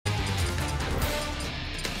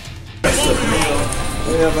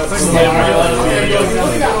Alright,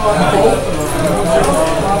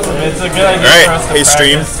 hey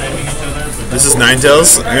stream. This is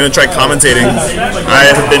Ninetales. I'm going to try commentating. I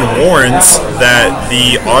have been warned that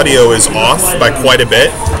the audio is off by quite a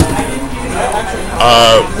bit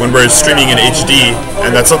when we're streaming in HD,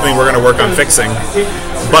 and that's something we're going to work on fixing.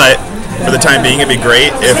 But for the time being, it'd be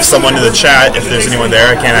great if someone in the chat, if there's anyone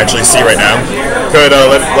there, I can't actually see right now, could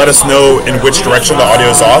let us know in which direction the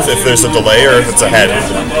audio is off, if there's a delay or if it's ahead.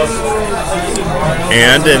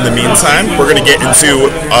 And in the meantime, we're going to get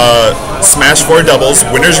into Smash 4 doubles,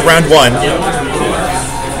 winners round 1.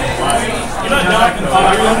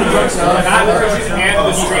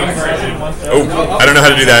 Oh, I don't know how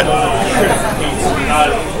to do that.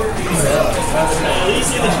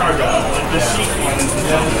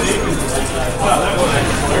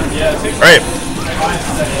 Alright.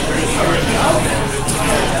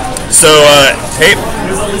 So, hey.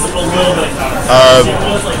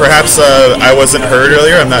 Perhaps I wasn't heard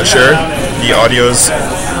earlier, I'm not sure. The audio's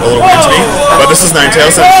a little weird to me. But this is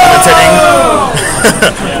Ninetales, and I'm commentating.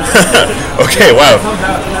 Okay, wow.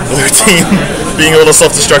 Blue team being a little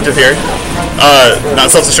self-destructive here. Not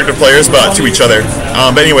self-destructive players, but to each other.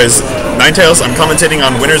 But anyways, Ninetales, I'm commentating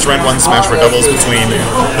on winners round 1 Smash 4 doubles between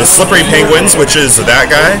the Slippery Penguins, which is that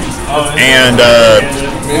guy, and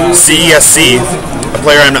CESC, a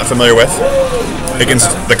player I'm not familiar with, against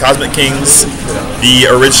the Cosmic Kings, the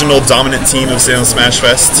original dominant team of Salem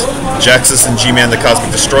Smashfests, Jaxus and G-Man the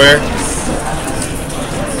Cosmic Destroyer.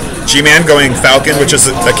 G-Man going Falcon, which is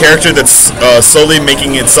a character that's slowly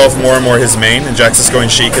making itself more and more his main, and Jaxus going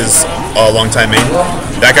Sheik, his longtime main.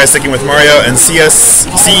 That guy's sticking with Mario, and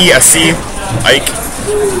CESC, Ike.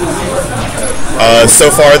 So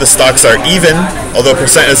far the stocks are even, although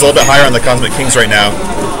percent is a little bit higher on the Cosmic Kings right now.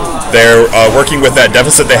 They're working with that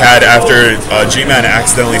deficit they had after G-Man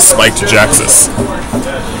accidentally spiked Jaxus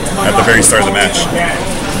at the very start of the match.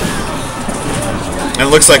 And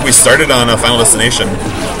it looks like we started on a Final Destination.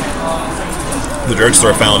 The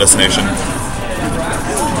drugstore Final Destination.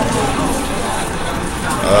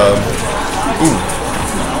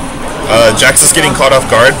 Jaxus getting caught off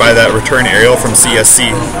guard by that return aerial from CSC.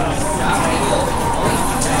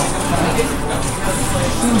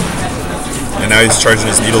 And now he's charging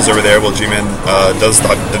his needles over there while G-Man does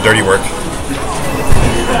the dirty work.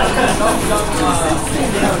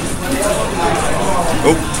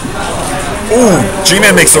 Oh. Ooh,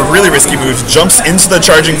 G-Man makes a really risky move, jumps into the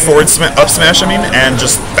charging forward up smash, and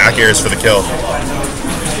just back airs for the kill.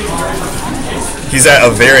 He's at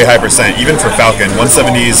a very high percent, even for Falcon.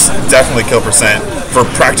 170's definitely kill percent for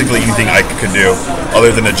practically anything Ike could do,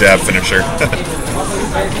 other than a jab finisher.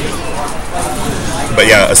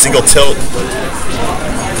 But yeah, a single tilt,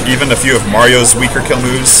 even a few of Mario's weaker kill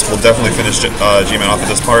moves will definitely finish G-Man off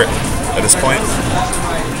at this point.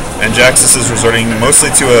 And Jaxus is resorting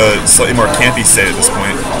mostly to a slightly more campy state at this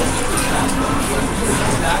point.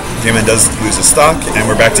 G-Man does lose a stock, and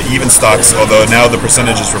we're back to even stocks, although now the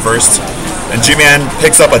percentage is reversed. And G-Man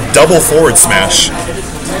picks up a double forward smash.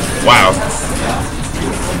 Wow.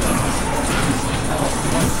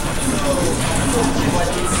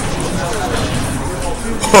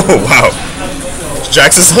 Oh, wow.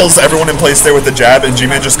 Jaxus holds everyone in place there with the jab, and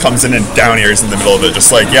G-Man just comes in and down airs in the middle of it,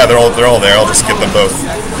 just like, yeah, they're all there, I'll just get them both.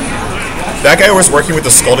 That guy was working with the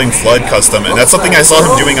Scalding Flood custom, and that's something I saw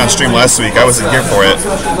him doing on stream last week. I wasn't here for it,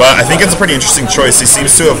 but I think it's a pretty interesting choice. He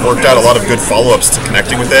seems to have worked out a lot of good follow-ups to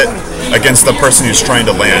connecting with it against the person who's trying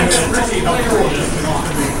to land.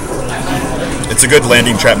 It's a good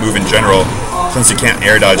landing trap move in general, since you can't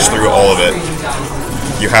air dodge through all of it.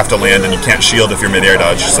 You have to land, and you can't shield if you're mid-air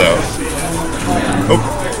dodge, so... Oh,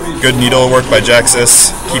 good needle work by Jaxus,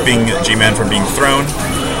 keeping G-Man from being thrown.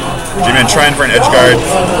 G-Man trying for an edge guard.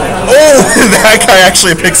 Oh, that guy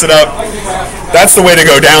actually picks it up. That's the way to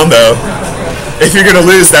go down, though. If you're going to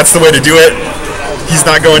lose, that's the way to do it. He's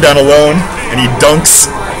not going down alone, and he dunks.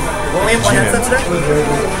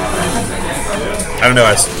 I don't know,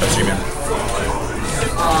 that's G-Man.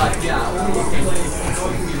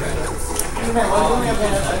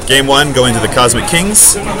 Game 1 going to the Cosmic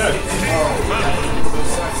Kings.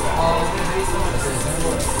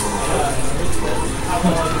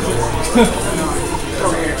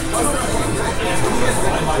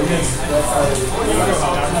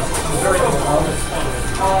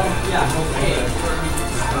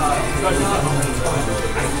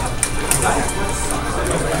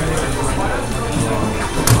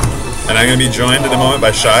 And I'm going to be joined in a moment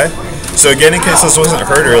by Shy. So again, in case this wasn't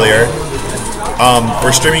heard earlier,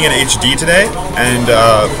 we're streaming in HD today, and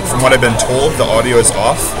from what I've been told, the audio is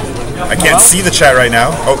off. I can't see the chat right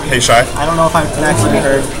now. Oh, hey Shy. I don't know if I can actually be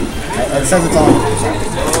heard. It says it's on.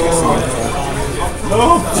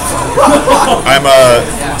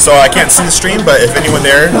 So I can't see the stream, but if anyone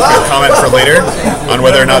there could comment for later on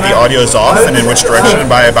whether or not the audio is off and in which direction and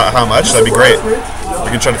by about how much, that'd be great. We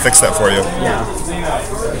can try to fix that for you. Yeah.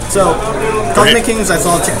 So, Cosmic Kings, I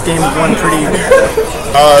saw game one pretty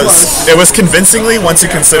close. It was convincingly once you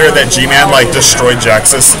consider that G-Man like destroyed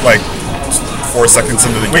Jaxus like 4 seconds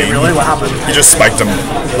into the game. Wait, really? What happened? He just spiked him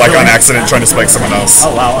like on accident, trying to spike someone else.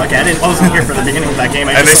 Oh wow, okay, I wasn't here for the beginning of that game.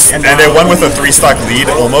 And they won with a 3-stock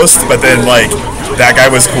lead almost, but then like that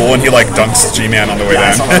guy was cool and he like dunks G-Man on the way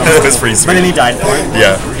down. It was pretty sweet. But then he died for it.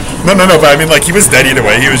 Yeah. No, but I mean like he was dead either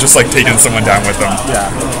way. He was just like taking someone down with him.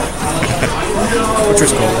 Yeah. Which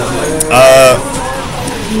was cool.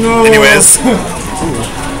 Anyways,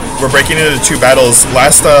 we're breaking into 2 battles.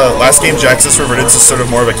 Last game, Jaxus reverted to sort of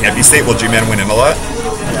more of a campy state, while G-Man went in a lot.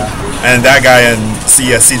 Yeah. And that guy and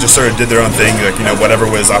CSC just sort of did their own thing. Like, you know, whatever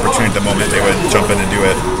was opportune at the moment, they would jump in and do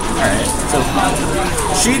it. Alright, so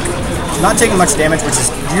Sheik not taking much damage, which is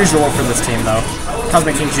usual for this team, though.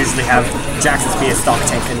 Cosmic Kings usually have Jaxus be a stock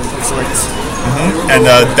tank and sorts. And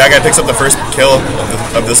that guy picks up the first kill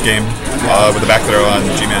of this game with a back throw on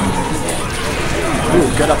G-Man. Ooh,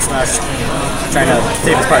 good up smash. Trying to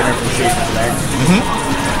save his partner from Sheik there.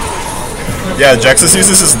 Yeah, Jaxus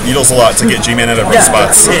uses his needles a lot to get G-Man out of rough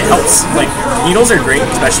spots. It helps. Like, needles are great,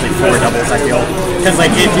 especially for doubles, I feel. Because,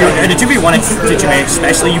 like, if you're in a 2v1 situation,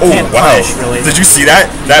 especially, you can't punish, really. Did you see that?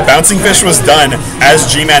 That bouncing fish was done as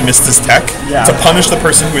G-Man missed his tech to punish the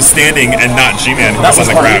person who was standing and not G-Man who was on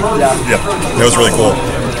the ground. Yeah, that was really cool.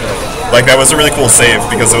 Like, that was a really cool save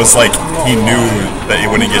because it was like he knew that he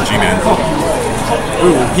wouldn't get G-Man.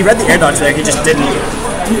 Ooh, he read the air dodge there, he just didn't,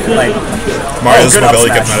 like... Mario's mobility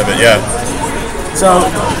kept him out of it, yeah. So,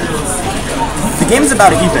 the game's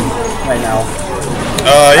about even right now.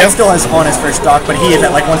 Yeah. Still has on his first stock, but he is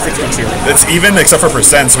at like 162. It's even except for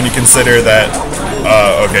percents when you consider that.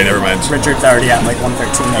 Okay, never mind. Richard's already at like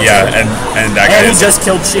 113. Yeah, and that guy. And he just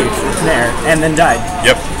killed Sheik there, and then died.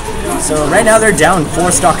 Yep. So right now they're down 4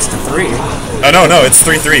 stocks to 3. Oh no, it's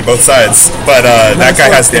 3-3 both sides, but that guy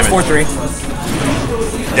has damage. It's 4-3.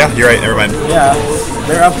 Yeah, you're right. Never mind. Yeah,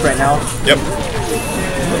 they're up right now. Yep.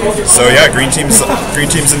 So yeah, green team's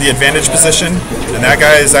in the advantage position, and that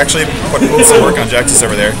guy is actually putting some work on Jaxus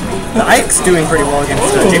over there. The Ike's doing pretty well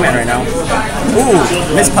against G-Man right now. Ooh,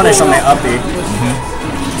 miss punish on the up B.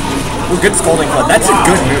 Ooh, good scolding flood. That's a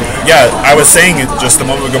good move. Yeah, I was saying just a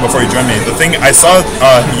moment ago before you joined me. The thing I saw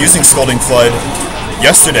using scolding flood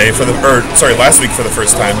yesterday last week for the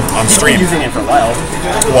first time on stream. He's been using it for a while.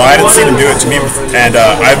 Well, I didn't see him do it to me, and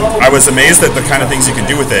I was amazed at the kind of things you can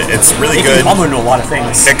do with it. It's really good. It can combo into a lot of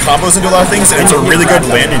things. It combos into a lot of things, and it's a really good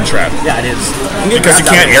landing trap. Yeah, it is. Because you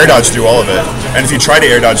can't air dodge through all of it, and if you try to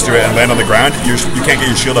air dodge through it and land on the ground, you can't get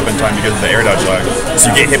your shield up in time because of the air dodge lag. So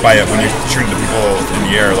you get hit by it when you're shooting the people in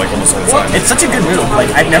the air like almost all the time. It's such a good move. Like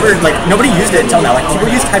nobody used it until now. Like people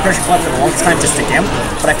used high pressure flood for the longest time just to gimp,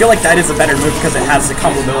 but I feel like that is a better move because it has the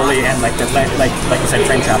comboability and like you said,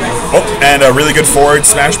 frame trapping. Oh, and a really good forward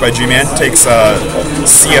smash by G-Man takes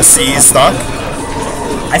CSC stock.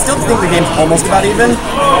 I still think the game's almost about even.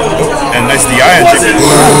 And nice DI on G-Man.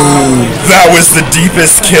 That was the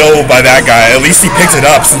deepest kill by that guy. At least he picked it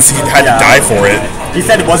up since he had to die for it. He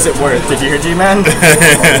said, "Was it worth?" Did you hear, G-Man?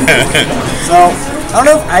 So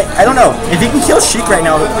I don't know. If he can kill Sheik right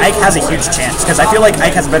now, Ike has a huge chance because I feel like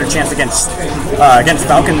Ike has a better chance against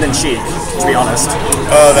Falcon than Sheik. To be honest.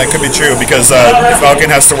 That could be true because Falcon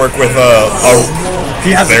has to work with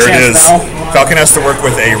He has there a chance it is. now. Falcon has to work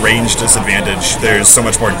with a range disadvantage. There's so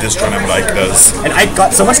much more distance on him than Ike does. And Ike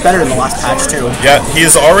got so much better in the last patch too. Yeah, he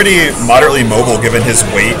is already moderately mobile given his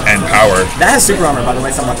weight and power. That has super armor, by the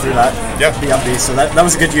way. Someone threw that. Yeah. The up B, so that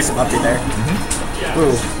was a good use of up B there.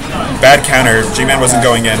 Ooh. Bad counter. G-Man wasn't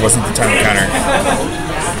going in. Wasn't the time to counter.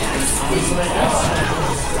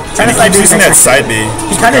 Trying to side B. Using that side B.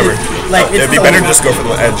 He kind of like. It'd be better to just go for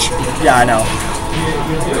the edge. Yeah, I know.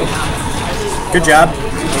 Good job.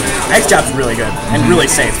 Ike's job's really good and really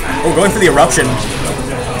safe. Oh, going for the eruption.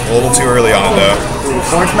 A little too early on though.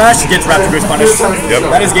 Forward smash gets rapid boost punish. Yep.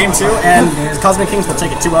 That is game 2, and Cosmic Kings will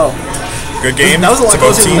take it 2-0. Good game. That was a lot to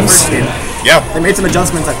both closer than the teams. first game. Yeah. They made some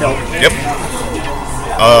adjustments, I felt. Yep.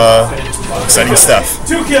 Exciting stuff.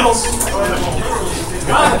 2 kills.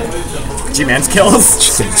 G-Man's kills.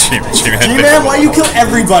 G-Man. G-Man, why you kill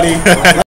everybody?